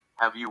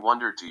Have you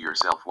wondered to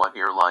yourself what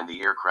airline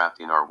the aircraft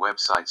in our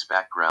website's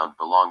background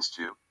belongs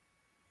to?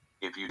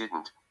 If you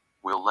didn't,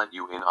 we'll let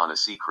you in on a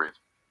secret.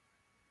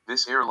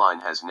 This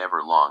airline has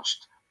never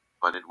launched,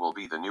 but it will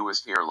be the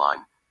newest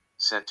airline,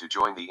 set to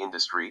join the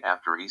industry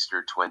after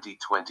Easter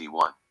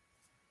 2021.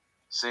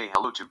 Say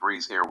hello to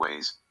Breeze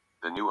Airways,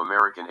 the new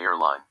American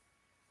airline.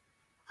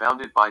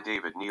 Founded by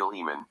David Neil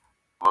Eman,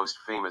 most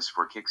famous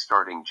for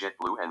kickstarting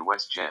JetBlue and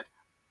WestJet,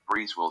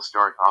 Breeze will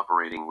start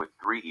operating with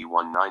three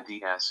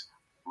E190s,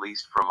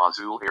 leased from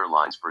Azul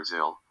Airlines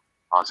Brazil.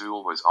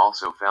 Azul was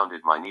also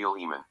founded by Neil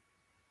Eman.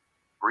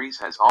 Breeze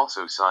has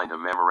also signed a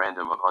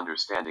memorandum of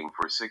understanding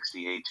for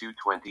 60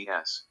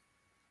 A220s.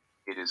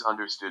 It is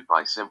understood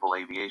by Simple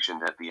Aviation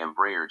that the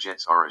Embraer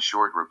jets are a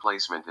short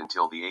replacement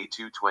until the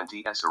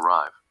A220s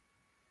arrive.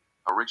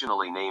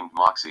 Originally named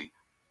Moxy,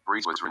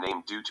 Breeze was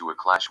renamed due to a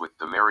clash with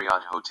the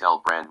Marriott hotel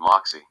brand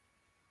Moxy.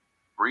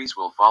 Breeze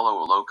will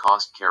follow a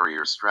low-cost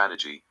carrier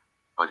strategy,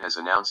 but has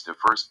announced a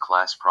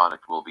first-class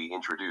product will be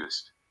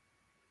introduced.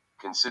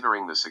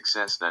 Considering the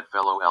success that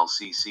fellow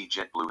LCC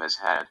JetBlue has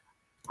had,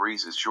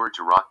 Breeze is sure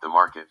to rock the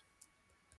market.